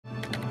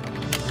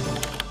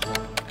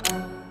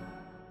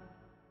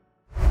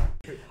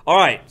All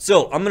right,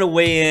 so I'm going to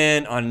weigh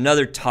in on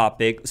another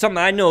topic, something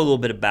I know a little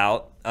bit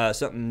about,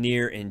 something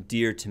near and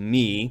dear to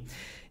me.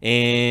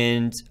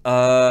 And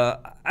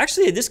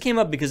actually, this came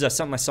up because of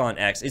something I saw on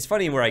X. It's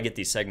funny where I get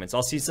these segments.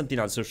 I'll see something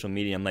on social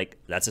media. I'm like,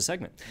 that's a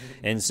segment.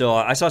 And so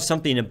I saw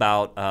something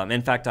about,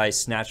 in fact, I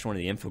snatched one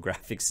of the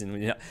infographics.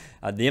 And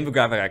the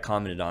infographic I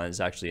commented on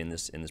is actually in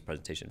this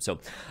presentation. So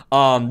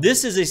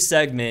this is a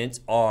segment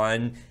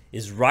on,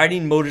 is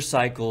riding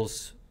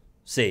motorcycles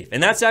safe?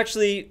 And that's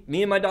actually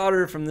me and my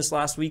daughter from this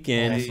last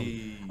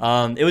weekend.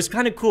 Awesome. It was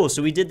kind of cool.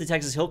 So we did the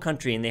Texas Hill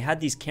Country, and they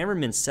had these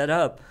cameramen set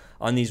up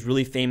on these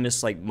really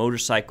famous like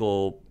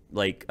motorcycle,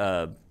 like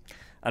I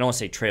don't want to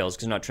say trails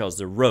because they're not trails,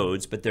 they're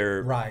roads, but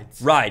they're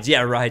rides.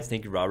 Yeah, rides.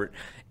 Thank you, Robert.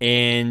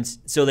 And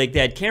so like they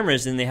had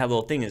cameras, and they had a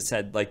little thing that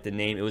said like the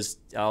name. It was,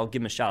 I'll give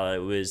them a shout out.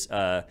 It was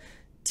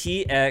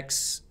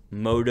TX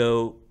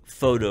Moto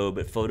Photo,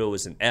 but photo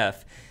was an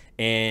F.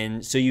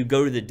 And so you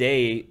go to the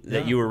day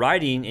that you were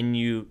riding, and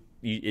you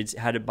it's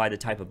had it by the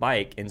type of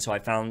bike, and so I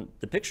found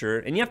the picture,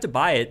 and you have to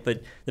buy it,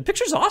 but the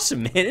picture's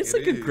awesome, man. It's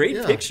like a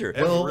great picture.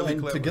 Well, really,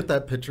 and to get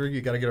that picture,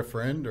 you got to get a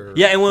friend or and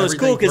well, it was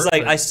cool because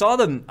like I saw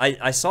them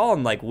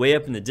like way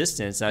up in the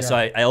distance, and so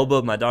I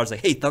elbowed my daughter,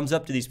 like, hey, thumbs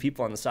up to these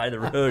people on the side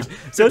of the road.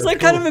 So it's like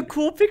kind of a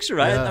cool picture,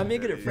 right? I may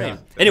get it framed.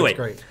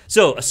 Anyway,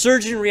 so a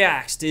surgeon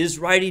reacts to, is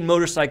riding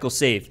motorcycle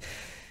safe?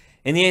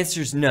 And the answer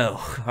is no.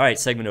 All right,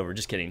 segment over.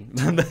 Just kidding.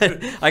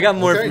 But I got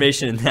more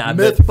information than that.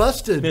 Myth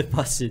busted. Myth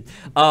busted.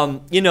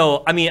 You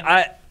know, I mean,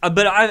 I am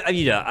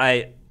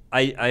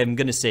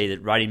going to say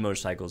that riding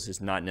motorcycles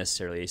is not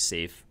necessarily a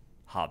safe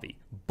hobby.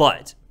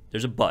 But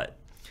there's a but.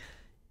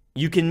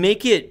 You can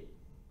make it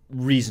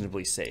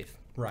reasonably safe.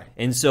 Right.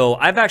 And so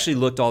I've actually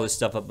looked all this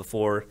stuff up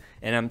before,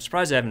 and I'm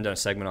surprised I haven't done a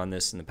segment on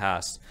this in the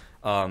past.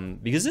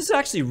 Because this is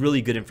actually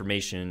really good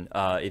information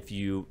if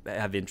you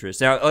have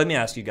interest. Now, let me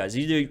ask you guys,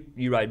 either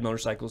you ride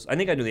motorcycles? I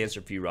think I know the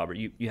answer for you, Robert.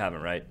 You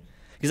haven't, right?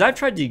 Because I've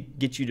tried to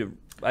get you to,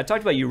 I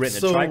talked about you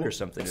renting a trike or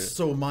something.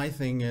 So my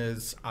thing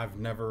is, I've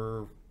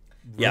never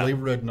really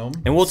ridden them.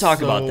 And we'll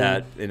talk about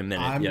that in a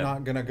minute. I'm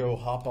not going to go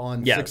hop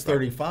on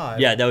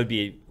 635. Yeah, that would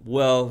be,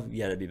 well,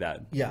 yeah, that'd be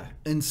bad. Yeah,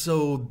 and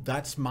so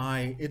that's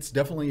it's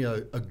definitely a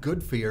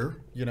good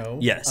fear, you know?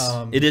 Yes,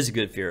 it is a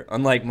good fear.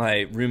 Unlike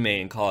my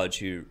roommate in college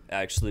who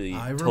actually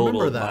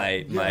totaled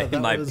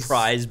my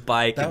prize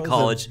bike in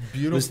college.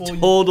 It was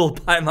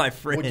totaled by my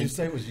friend. What did you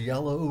say, it was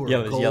yellow or it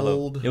was gold?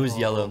 Yellow. It was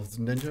yellow. It was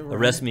Ninja, right?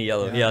 Arrest Me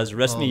Yellow. Yeah, it was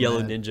Arrest Me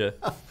Yellow Ninja.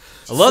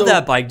 I love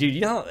that bike, dude.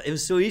 You know, it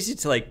was so easy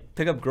to like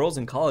pick up girls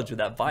in college with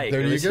that bike.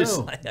 There you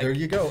go. There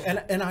you go.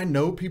 And I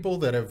know people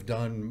that have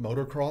done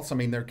motocross. I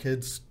mean, their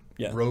kids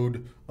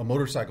rode a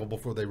motorcycle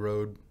before they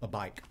rode a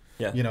bike.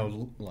 Yeah. You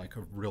know, like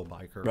a real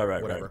bike or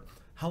whatever. Right.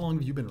 How long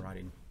have you been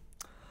riding?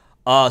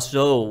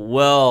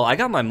 Well, I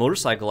got my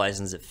motorcycle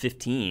license at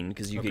 15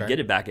 because you could get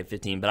it back at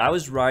 15. But I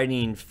was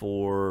riding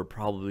for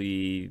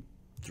probably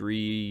 3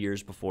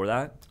 years before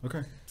that.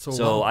 Okay.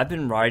 So I've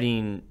been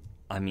riding,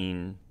 I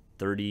mean,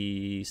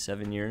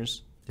 37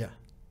 years. Yeah.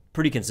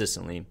 Pretty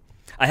consistently.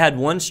 I had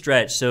one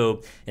stretch.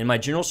 So in my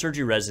general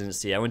surgery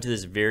residency, I went to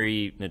this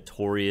very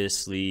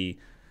notoriously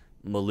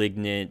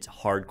malignant,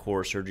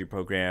 hardcore surgery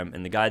program.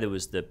 And the guy that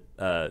was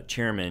the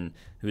chairman,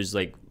 who was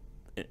like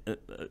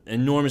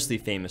enormously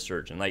famous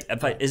surgeon. Like,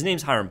 his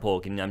name's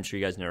Hermann, and I'm sure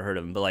you guys never heard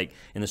of him. But like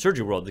in the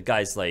surgery world, the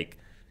guy's like,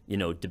 you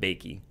know,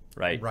 Bldg.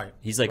 Right.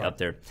 He's like up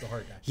there. The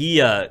hard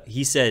guy.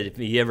 He said if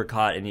he ever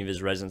caught any of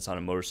his residents on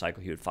a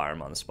motorcycle, he would fire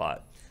him on the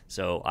spot.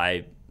 So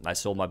I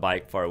sold my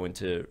bike before I went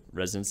to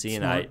residency,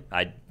 and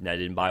I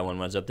didn't buy one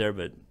when I was up there,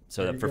 but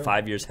so for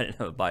 5 years I didn't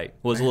have a bike.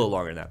 Well, it was a little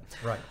longer than that.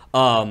 Right.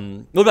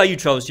 What about you,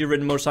 Travis? You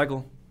ridden a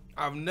motorcycle?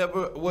 I've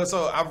never. Well,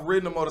 so I've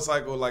ridden a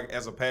motorcycle like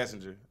as a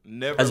passenger.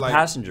 Never as a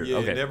passenger. Yeah,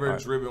 okay. Never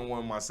driven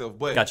one myself.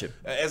 But gotcha.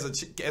 As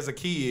a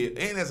kid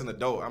and as an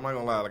adult, I'm not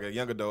gonna lie, like a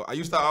young adult, I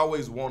used to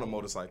always want a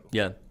motorcycle.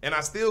 Yeah. And I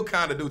still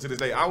kind of do to this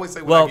day. I always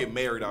say when I get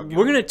married, I'll get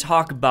we're gonna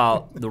talk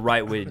about the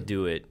right way to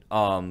do it.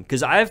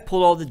 Because I've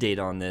pulled all the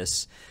data on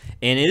this,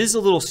 and it is a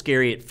little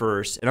scary at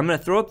first. And I'm gonna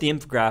throw up the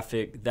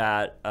infographic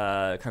that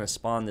kind of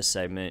spawned this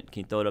segment.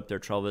 Can you throw it up there,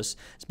 Travis?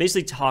 It's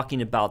basically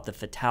talking about the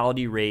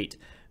fatality rate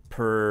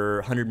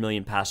per 100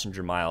 million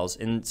passenger miles,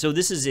 and so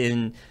this is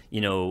in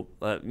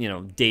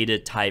data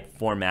type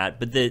format.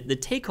 But the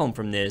take home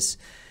from this,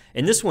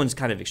 and this one's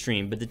kind of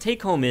extreme, but the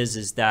take home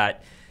is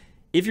that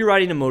if you're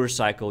riding a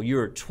motorcycle,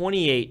 you're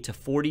 28 to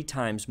 40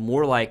 times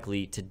more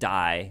likely to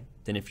die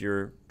than if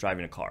you're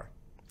driving a car.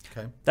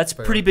 Okay, that's a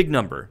pretty big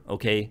number.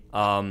 Okay,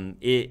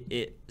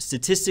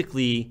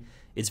 statistically,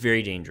 it's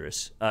very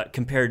dangerous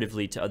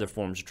comparatively to other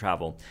forms of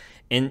travel,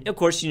 and of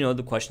course,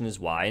 the question is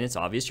why, and it's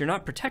obvious you're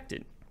not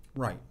protected.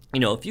 Right.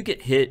 If you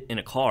get hit in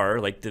a car,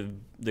 like the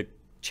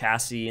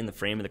chassis and the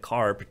frame of the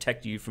car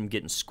protect you from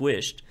getting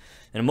squished.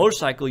 In a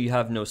motorcycle, you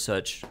have no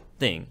such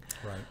thing.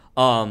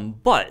 Right.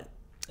 But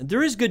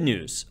there is good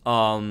news.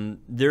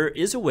 There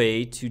is a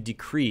way to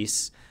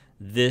decrease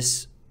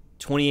this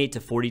 28 to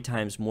 40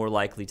 times more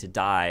likely to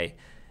die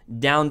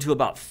down to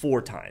about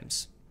 4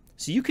 times.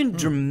 So you can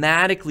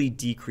dramatically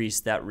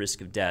decrease that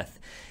risk of death.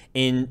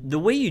 And the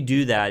way you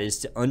do that is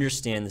to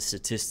understand the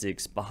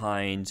statistics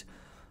behind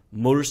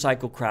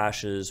motorcycle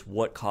crashes,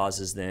 what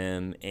causes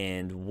them,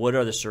 and what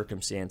are the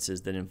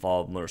circumstances that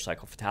involve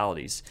motorcycle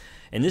fatalities.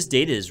 And this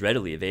data is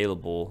readily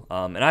available,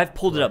 and I've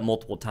pulled it up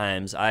multiple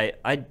times. I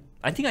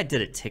think I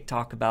did a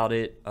TikTok about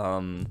it.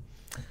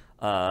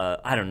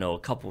 I don't know,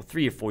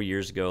 3 or 4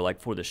 years ago, like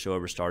before the show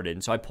ever started.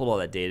 And so I pulled all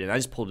that data, and I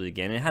just pulled it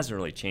again, and it hasn't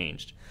really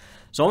changed.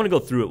 So I want to go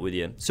through it with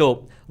you. So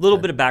a little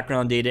bit of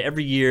background data.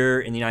 Every year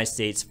in the United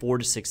States,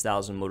 4,000 to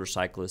 6,000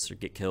 motorcyclists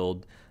get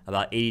killed,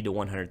 about 80 to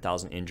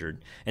 100,000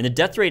 injured. And the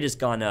death rate has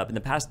gone up. In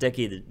the past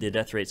decade, the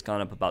death rate's gone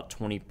up about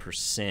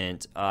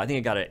 20%. I think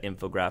I got an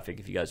infographic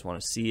if you guys want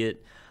to see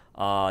it.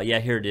 Yeah,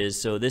 here it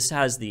is. So this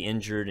has the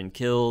injured and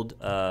killed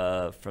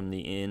from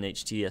the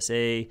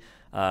NHTSA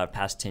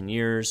past 10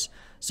 years.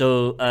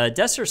 So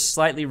deaths are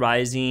slightly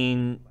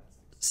rising,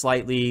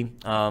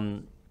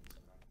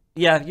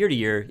 yeah, year to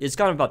year. It's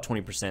gone up about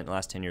 20% in the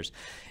last 10 years.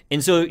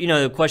 And so,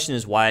 the question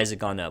is, why has it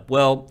gone up?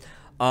 Well,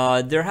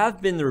 there have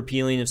been the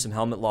repealing of some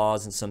helmet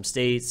laws in some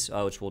states,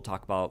 which we'll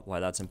talk about why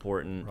that's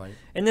important. Right.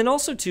 And then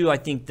also, too, I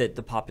think that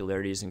the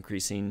popularity is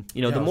increasing.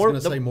 The more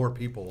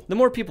people. The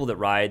more people that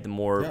ride, the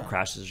more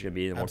crashes are going to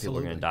be, the more people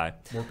are going to die.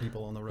 More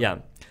people on the road. Yeah.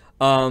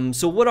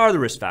 So what are the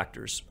risk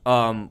factors?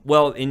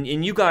 Well,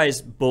 and you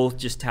guys both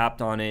just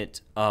tapped on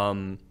it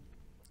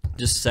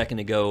just a second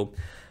ago.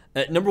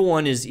 Number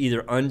one is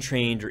either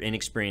untrained or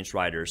inexperienced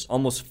riders.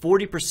 Almost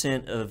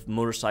 40% of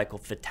motorcycle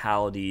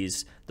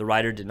fatalities, the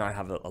rider did not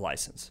have a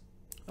license.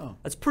 Oh.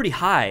 That's pretty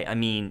high. I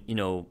mean,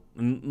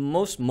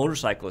 most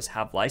motorcyclists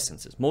have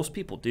licenses. Most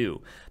people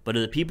do. But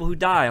of the people who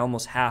die,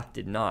 almost half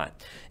did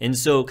not. And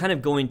so kind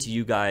of going to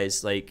you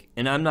guys,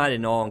 and I'm not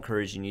at all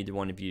encouraging either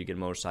one of you to get a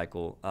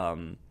motorcycle,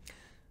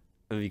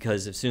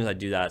 because as soon as I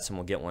do that,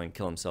 someone will get one and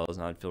kill themselves,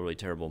 and I'd feel really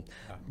terrible.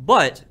 Yeah.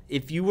 But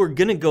if you were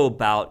going to go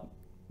about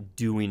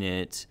doing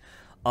it,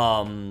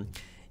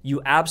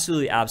 you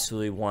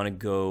absolutely want to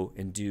go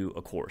and do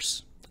a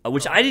course,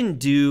 which I didn't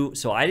do.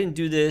 So I didn't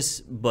do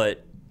this,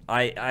 but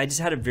I just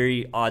had a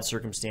very odd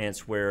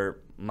circumstance where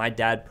my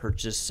dad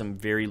purchased some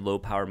very low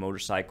power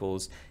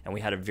motorcycles, and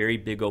we had a very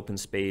big open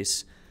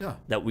space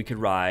that we could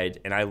ride,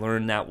 and I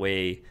learned that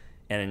way.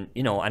 And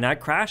and I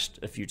crashed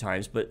a few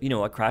times, but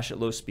I crashed at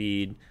low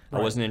speed. Right.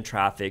 I wasn't in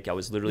traffic. I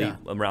was literally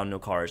around no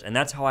cars, and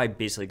that's how I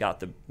basically got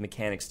the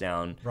mechanics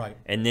down. Right.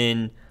 And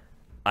then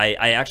I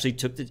actually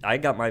I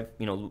got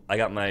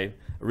my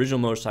original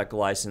motorcycle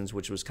license,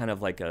 which was kind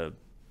of I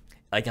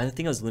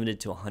think I was limited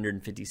to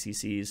 150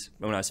 cc's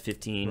when I was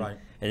 15. Right.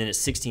 And then at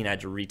 16 I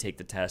had to retake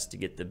the test to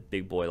get the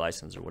big boy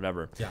license or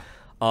whatever. Yeah.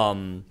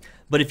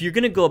 But if you're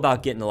going to go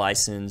about getting the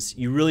license,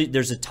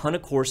 there's a ton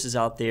of courses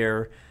out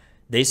there.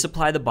 They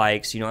supply the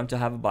bikes. You don't have to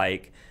have a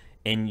bike,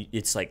 and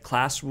it's like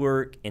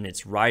classwork and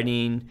it's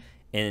riding,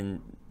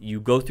 and you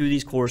go through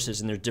these courses,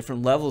 and there's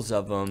different levels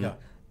of them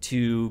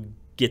to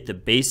get the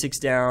basics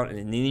down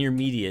and the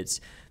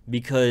intermediates,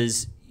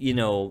 because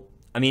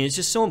it's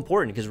just so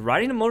important, because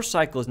riding a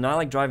motorcycle is not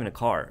like driving a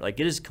car.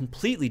 It is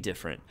completely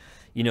different.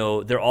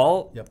 They're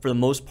all for the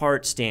most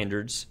part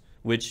standards,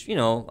 which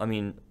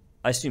I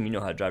assume you know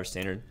how to drive a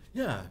standard.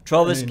 Yeah.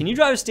 Travis, can you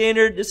drive a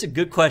standard? This is a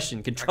good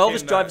question. Can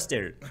Travis drive a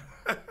standard?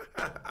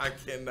 I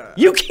cannot.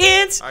 You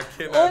can't? I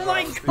cannot. Oh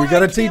my God. We got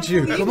to teach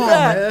you. Come on,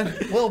 man.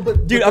 Well,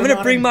 dude, I'm going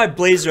to bring my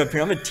Blazer up here.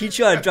 I'm going to teach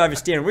you how to drive a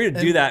standard. We're going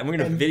to do that, and we're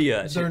going to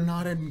video that. They're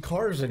not in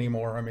cars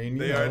anymore.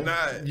 They are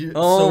not.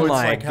 Oh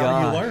my God. How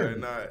do you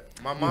learn? They're not.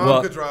 My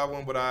mom could drive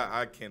one, but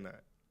I cannot.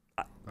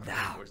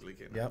 Unfortunately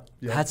cannot. Yep.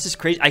 That's just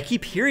crazy. I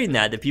keep hearing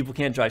that people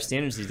can't drive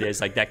standards these days.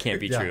 That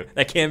can't be true.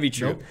 That can't be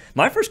true. Nope.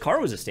 My first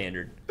car was a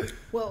standard.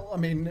 Well,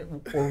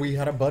 or we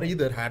had a buddy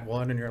that had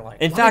one, and you're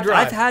like, in fact,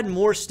 I've had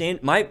more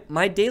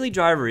my daily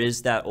driver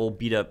is that old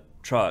beat up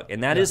truck,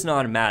 and that is an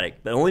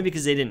automatic, but only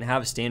because they didn't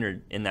have a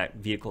standard in that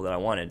vehicle that I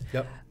wanted.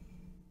 Yep.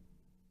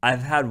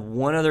 I've had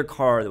one other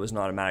car that was an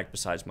automatic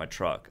besides my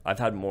truck. I've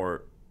had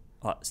more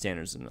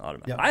standards than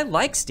automatic. Yep. I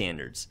like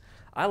standards.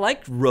 I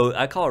like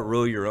I call it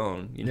row your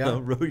own.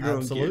 Row your own.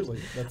 Absolutely.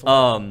 That's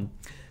how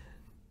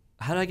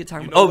did I get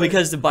talking about?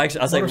 Because the bikes.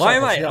 I was like, why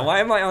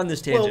am I on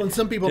this tangent? Well, and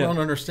some people don't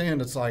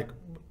understand. It's like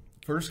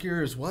first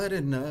gear is what,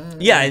 and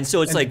and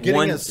so it's like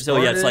one.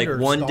 So it's like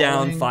one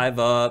down, 5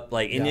 up.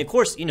 And of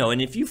course,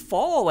 and if you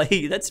fall,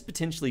 that's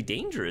potentially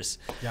dangerous.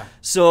 Yeah.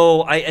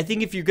 So I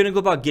think if you're gonna go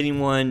about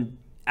getting one,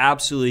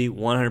 absolutely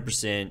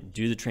 100%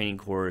 do the training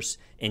course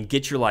and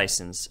get your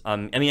license.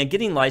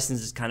 Getting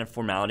license is kind of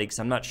formality, because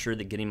I'm not sure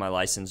that getting my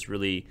license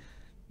really,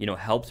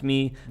 helped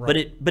me.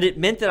 Right. But it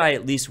meant that I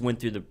at least went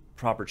through the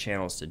proper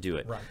channels to do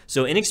it. Right.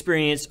 So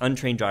inexperienced,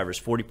 untrained drivers,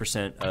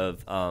 40%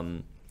 of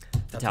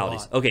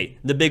fatalities. Okay,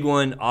 the big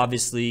one,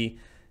 obviously,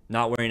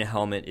 not wearing a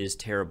helmet is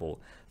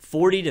terrible.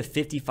 40 to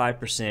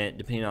 55%,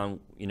 depending on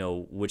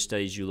which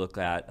studies you look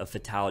at, of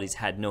fatalities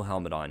had no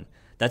helmet on.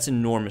 That's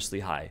enormously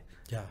high.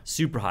 Yeah.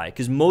 Super high,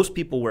 because most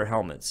people wear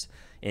helmets.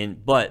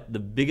 But the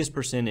biggest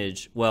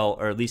percentage,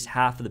 or at least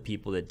half of the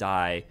people that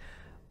die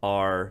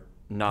are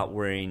not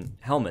wearing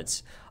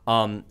helmets.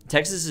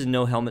 Texas is a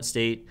no helmet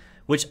state,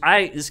 Which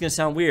this is gonna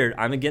sound weird.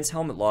 I'm against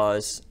helmet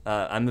laws.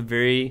 I'm a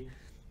very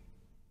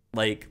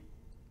like,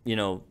 you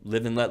know,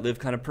 live and let live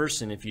kind of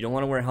person. If you don't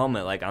want to wear a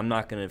helmet, like I'm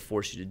not gonna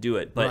force you to do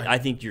it. But I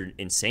think you're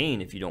insane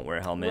if you don't wear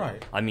a helmet.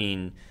 Right. I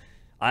mean,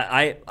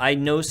 I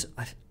know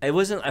it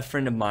wasn't a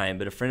friend of mine,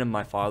 but a friend of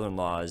my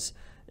father-in-law's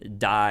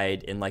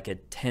died in like a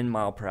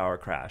 10-mile-per-hour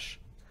crash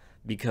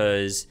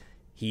because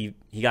he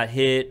got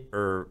hit,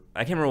 or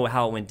I can't remember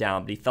how it went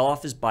down, but he fell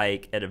off his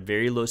bike at a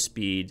very low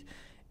speed,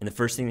 and the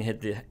first thing that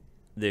hit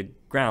the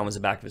ground was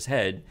the back of his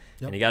head,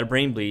 and he got a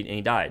brain bleed, and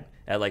he died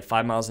at like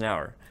 5 miles an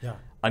hour. Yeah.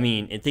 I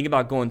mean, and think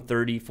about going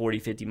 30, 40,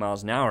 50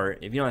 miles an hour.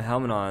 If you don't have a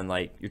helmet on,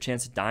 like your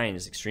chance of dying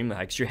is extremely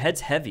high because your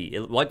head's heavy.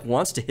 It like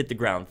wants to hit the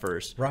ground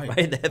first, right?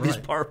 The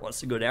heaviest part wants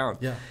to go down.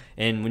 Yeah.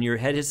 And when your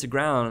head hits the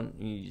ground,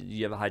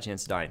 you have a high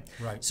chance of dying.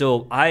 Right.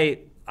 So I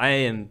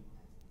am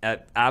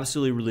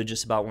absolutely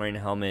religious about wearing a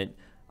helmet.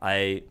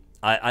 The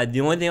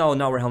only thing I will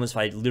not wear helmet is if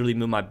I literally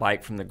move my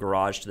bike from the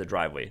garage to the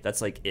driveway.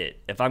 That's like it.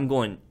 If I'm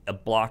going a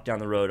block down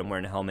the road, I'm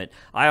wearing a helmet.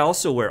 I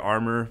also wear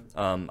armor.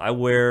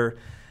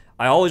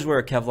 I always wear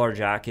a Kevlar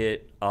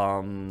jacket,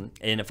 and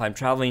if I'm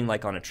traveling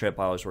like on a trip,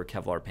 I always wear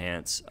Kevlar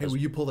pants. Hey, will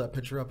you pull that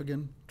picture up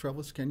again,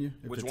 Travis? Can you?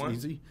 If Which it's one?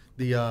 Easy.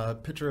 The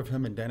picture of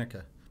him and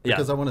Danica.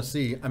 Because I want to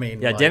see. I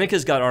mean, yeah,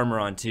 Danica's got armor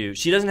on too.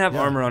 She doesn't have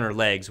armor on her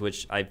legs,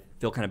 which I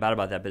feel kind of bad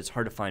about that. But it's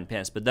hard to find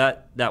pants. But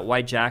that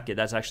white jacket,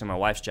 that's actually my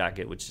wife's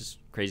jacket, which is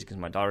crazy because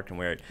my daughter can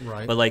wear it.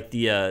 Right. But like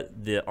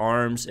the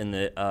arms and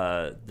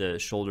the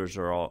shoulders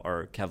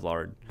are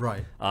Kevlar.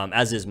 Right.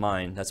 As is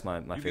mine. That's my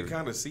favorite. You can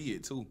kind of see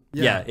it too.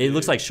 Yeah, it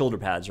looks like shoulder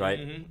pads, right?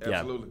 Mm-hmm.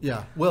 Absolutely.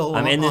 Yeah. Well,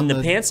 and then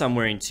the pants I'm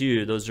wearing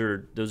too, those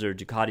are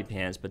Ducati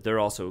pants, but they're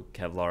also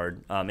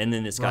Kevlar. And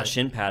then it's got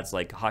shin pads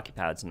like hockey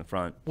pads in the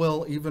front.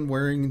 Well, even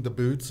wearing the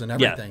boots and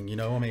everything, you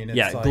know, I mean,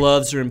 it's like,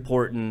 gloves are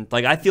important.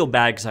 Like I feel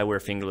bad because I wear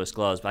fingerless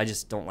gloves, but I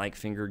just don't like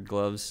fingered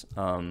gloves.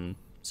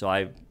 So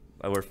I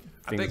wear.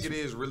 I think it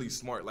is really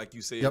smart, like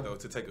you said, though,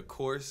 to take a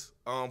course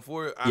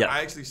for it.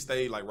 I actually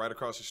stayed like right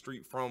across the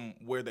street from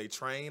where they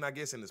train, I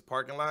guess, in this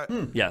parking lot.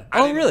 Yeah.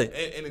 Really?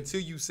 And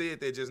until you said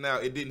that just now,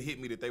 it didn't hit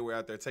me that they were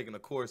out there taking a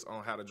course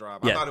on how to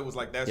drive. I thought it was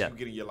like that's you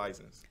getting your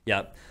license.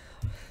 Yeah.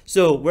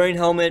 So wearing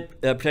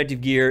helmet,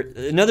 protective gear.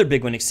 Another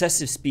big one,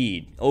 excessive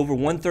speed. Over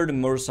 1/3 of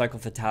motorcycle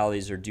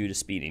fatalities are due to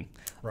speeding.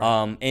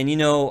 Right. And, you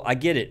know, I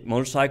get it.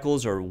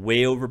 Motorcycles are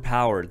way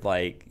overpowered.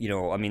 Like, you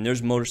know, I mean,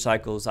 there's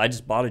motorcycles. I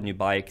just bought a new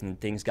bike,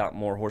 and things got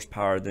more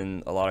horsepower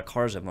than a lot of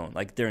cars I've owned.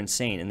 Like, they're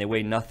insane, and they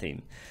weigh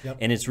nothing. Yep.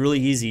 And it's really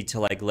easy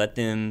to, like, let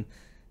them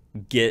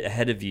get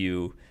ahead of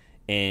you,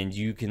 and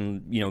you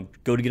can, you know,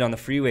 go to get on the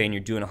freeway, and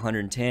you're doing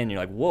 110, and you're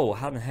like, whoa,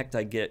 how the heck did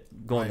I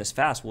get going this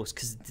fast? Well, it's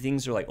because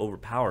things are, like,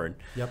 overpowered.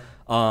 Yep.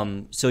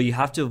 So you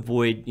have to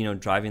avoid, you know,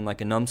 driving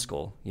like a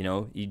numbskull. You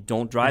know, you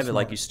don't drive it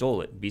like you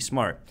stole it. Be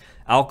smart.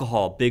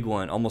 Alcohol, big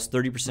one. Almost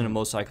 30% of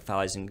motorcycle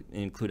fatalities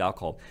include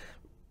alcohol.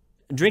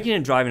 Drinking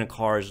and driving a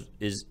car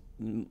is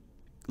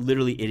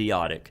literally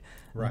idiotic.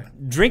 Right.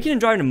 Drinking and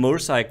driving a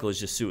motorcycle is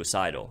just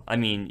suicidal. I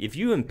mean, if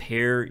you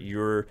impair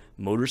your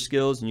motor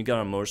skills and you got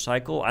on a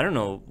motorcycle, I don't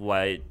know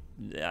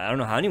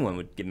how anyone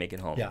would make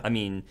it home. Yeah. I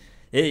mean,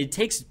 it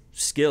takes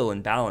skill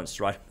and balance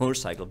to ride a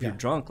motorcycle. If you're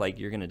drunk, like,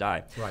 you're going to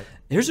die. Right.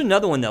 Here's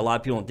another one that a lot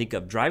of people don't think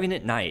of, driving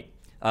at night.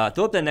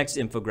 Throw up that next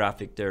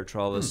infographic there,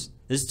 Travis.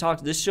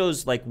 This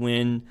shows like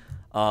when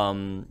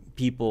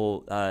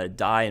people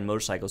die in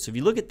motorcycles. So if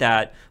you look at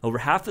that, over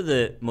half of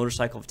the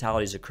motorcycle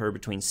fatalities occur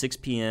between 6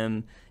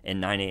 p.m. and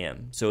 9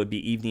 a.m. So it'd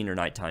be evening or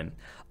nighttime.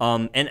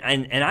 And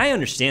I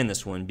understand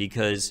this one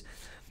because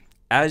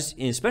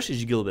especially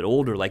as you get a little bit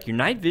older, like your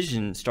night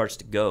vision starts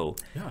to go.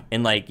 Yeah.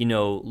 And like, you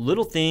know,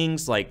 little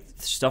things like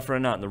stuff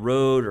running out in the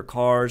road or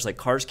cars, like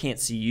cars can't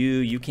see you,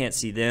 you can't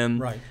see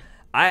them. Right.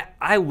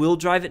 I will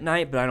drive at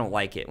night, but I don't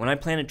like it. When I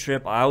plan a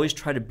trip, I always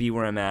try to be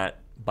where I'm at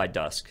by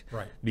dusk.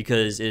 Right.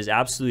 Because it is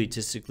absolutely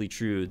statistically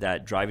true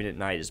that driving at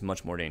night is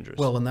much more dangerous.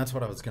 Well, and that's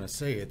what I was going to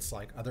say. It's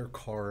like other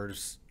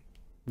cars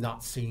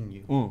not seeing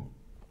you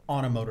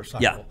on a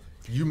motorcycle. Yeah.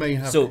 You may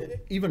have,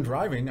 even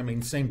driving, I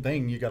mean, same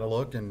thing. You got to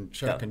look and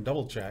check and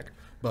double check,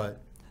 but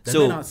they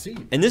may not see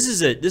you. And this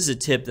is a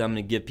tip that I'm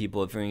going to give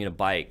people if you're going to get a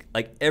bike.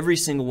 Like every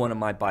single one of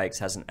my bikes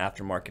has an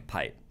aftermarket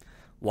pipe.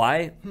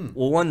 Why?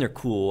 Well, one, they're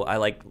cool. I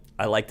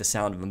like the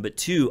sound of them. But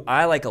two,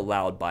 I like a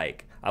loud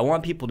bike. I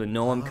want people to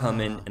know I'm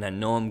coming and I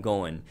know I'm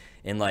going.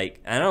 And like,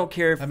 I don't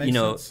care if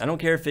I don't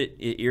care if it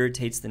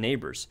irritates the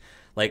neighbors.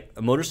 Like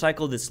a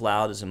motorcycle that's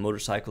loud is a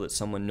motorcycle that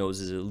someone knows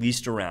is at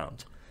least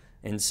around.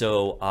 And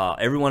so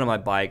every one of my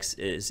bikes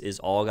is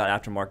all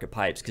got aftermarket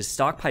pipes because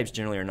stock pipes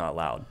generally are not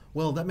loud.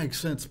 Well, that makes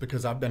sense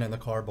because I've been in the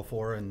car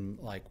before and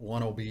like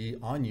one will be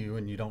on you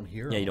and you don't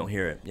hear it. Yeah, you don't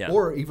hear it. Yeah.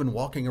 Or even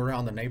walking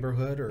around the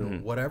neighborhood or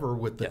whatever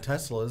with the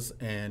Teslas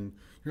and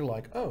you're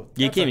like, oh,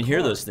 you can't even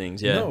hear those things.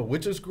 Yeah. No,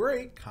 which is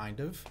great, kind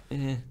of.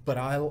 But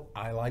I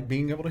like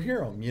being able to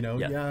hear them. You know,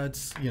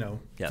 it's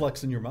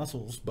flexing your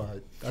muscles,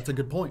 but that's a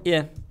good point.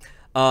 Yeah.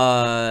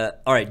 All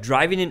right,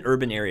 driving in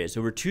urban areas.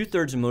 Over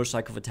 2/3 of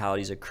motorcycle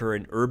fatalities occur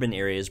in urban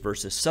areas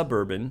versus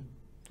suburban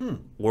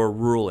or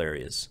rural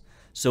areas.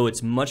 So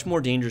it's much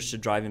more dangerous to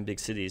drive in big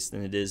cities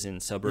than it is in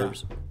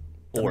suburbs.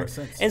 That makes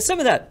sense. And some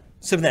of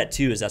that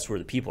too is that's where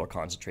the people are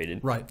concentrated.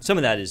 Right. Some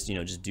of that is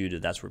just due to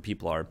that's where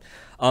people are.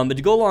 But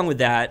to go along with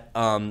that,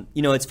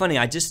 it's funny.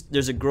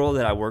 There's a girl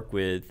that I work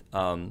with.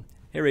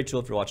 Hey Rachel,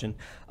 if you're watching,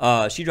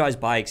 she drives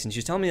bikes, and she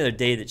was telling me the other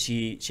day that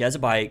she has a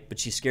bike, but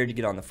she's scared to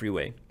get on the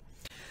freeway.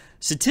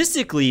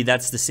 Statistically,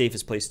 that's the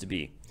safest place to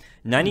be.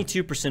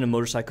 92% of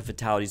motorcycle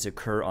fatalities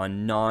occur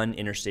on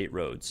non-interstate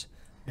roads.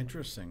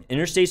 Interesting.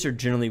 Interstates are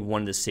generally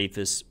one of the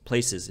safest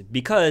places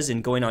because,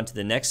 and going on to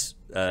the next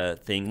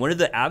thing, one of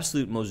the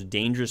absolute most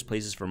dangerous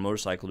places for a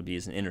motorcycle to be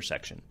is an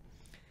intersection.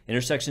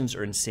 Intersections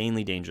are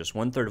insanely dangerous.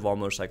 1/3 of all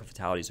motorcycle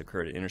fatalities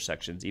occur at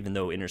intersections, even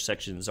though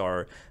intersections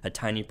are a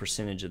tiny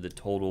percentage of the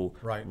total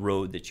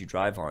road that you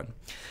drive on.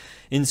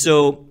 And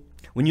so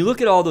when you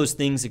look at all those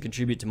things that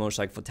contribute to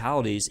motorcycle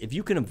fatalities, if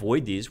you can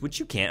avoid these, which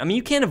you can't. I mean,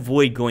 you can't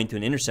avoid going through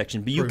an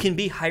intersection, but you can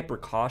be hyper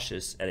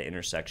cautious at an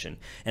intersection.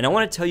 And I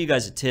want to tell you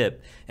guys a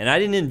tip, and I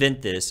didn't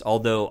invent this,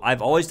 although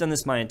I've always done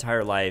this my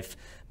entire life,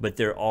 but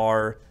there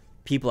are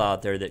people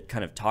out there that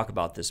kind of talk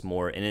about this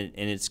more, and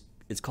it's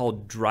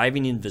called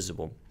driving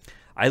invisible.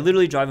 I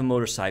literally drive a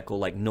motorcycle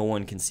like no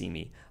one can see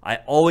me. I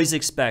always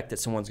expect that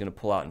someone's going to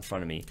pull out in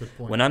front of me.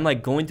 When I'm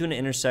like going through an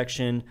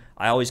intersection,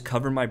 I always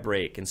cover my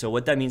brake. And so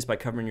what that means by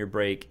covering your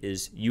brake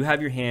is you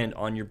have your hand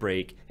on your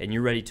brake and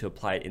you're ready to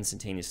apply it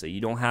instantaneously.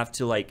 You don't have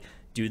to like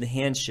do the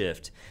hand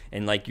shift,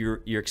 and like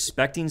you're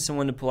expecting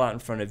someone to pull out in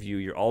front of you.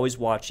 You're always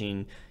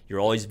watching, you're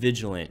always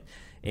vigilant.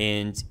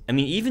 And I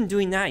mean, even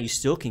doing that, you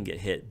still can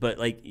get hit, but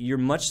like you're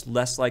much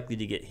less likely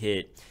to get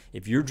hit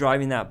if you're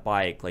driving that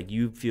bike like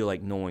you feel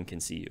like no one can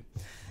see you.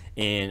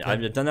 And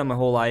I've done that my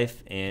whole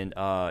life, and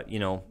I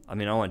mean, I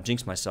don't want to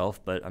jinx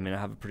myself, but I mean, I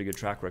have a pretty good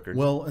track record.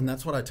 Well, and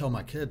that's what I tell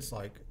my kids,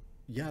 like,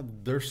 yeah,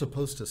 they're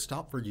supposed to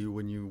stop for you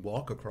when you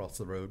walk across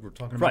the road. We're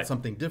talking about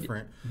something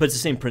different. But it's the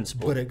same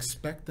principle. But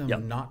expect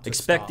them not to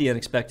expect stop. the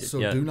unexpected.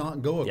 So do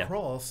not go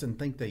across and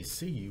think they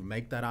see you.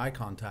 Make that eye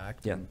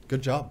contact. Yeah.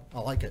 Good job. I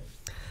like it.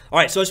 All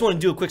right, so I just want to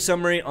do a quick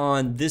summary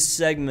on this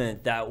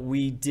segment that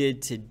we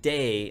did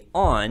today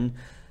on,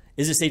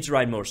 is it safe to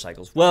ride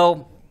motorcycles?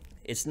 Well,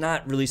 it's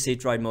not really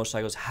safe to ride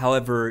motorcycles.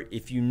 However,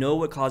 if you know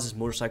what causes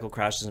motorcycle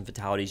crashes and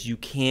fatalities, you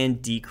can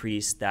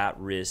decrease that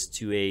risk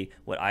to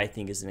what I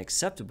think is an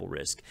acceptable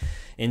risk.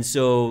 And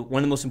so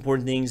one of the most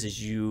important things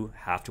is you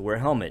have to wear a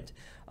helmet.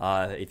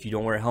 If you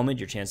don't wear a helmet,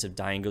 your chance of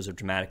dying goes up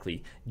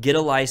dramatically. Get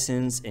a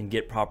license and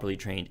get properly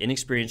trained.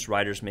 Inexperienced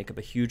riders make up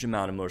a huge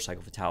amount of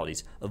motorcycle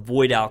fatalities.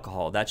 Avoid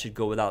alcohol. That should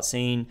go without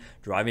saying.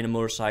 Driving a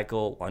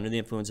motorcycle under the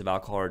influence of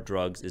alcohol or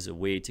drugs is a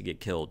way to get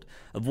killed.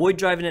 Avoid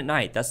driving at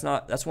night. That's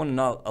one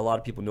not a lot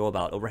of people know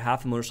about. Over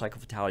half of motorcycle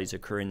fatalities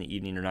occur in the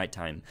evening or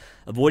nighttime.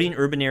 Avoiding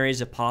urban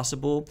areas if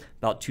possible.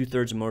 About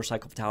 2/3 of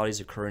motorcycle fatalities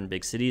occur in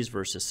big cities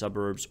versus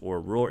suburbs or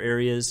rural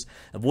areas.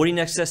 Avoiding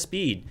excess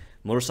speed.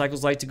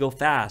 Motorcycles like to go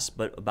fast,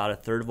 but about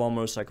 1/3 of all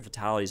motorcycle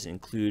fatalities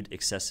include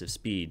excessive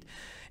speed.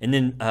 And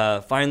then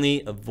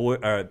finally,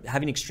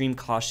 having extreme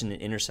caution in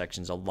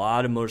intersections. A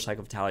lot of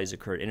motorcycle fatalities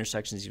occur at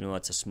intersections, even though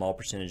that's a small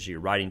percentage of your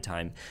riding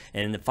time.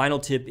 And the final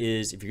tip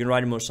is, if you're going to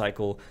ride a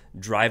motorcycle,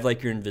 drive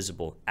like you're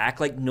invisible.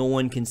 Act like no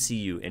one can see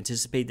you.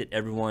 Anticipate that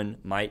everyone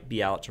might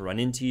be out to run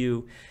into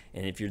you.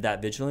 And if you're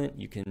that vigilant,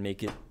 you can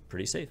make it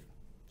pretty safe.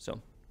 So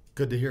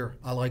good to hear.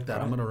 I like that.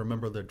 I'm going to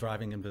remember the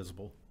driving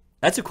invisible.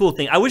 That's a cool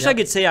thing. I wish I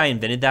could say I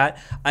invented that.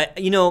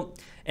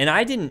 And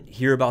I didn't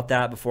hear about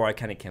that before I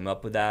kind of came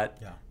up with that.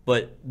 Yeah.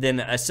 But then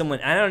as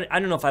someone, I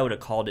don't know if I would have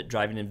called it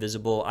driving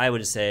invisible. I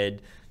would have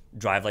said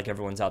drive like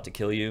everyone's out to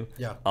kill you.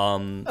 Yeah.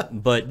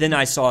 But then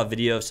I saw a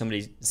video of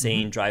somebody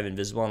saying drive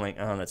invisible. I'm like,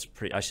 oh, that's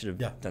pretty. I should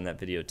have done that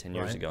video 10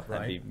 years ago.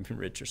 I'd be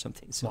rich or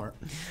something. So. Smart.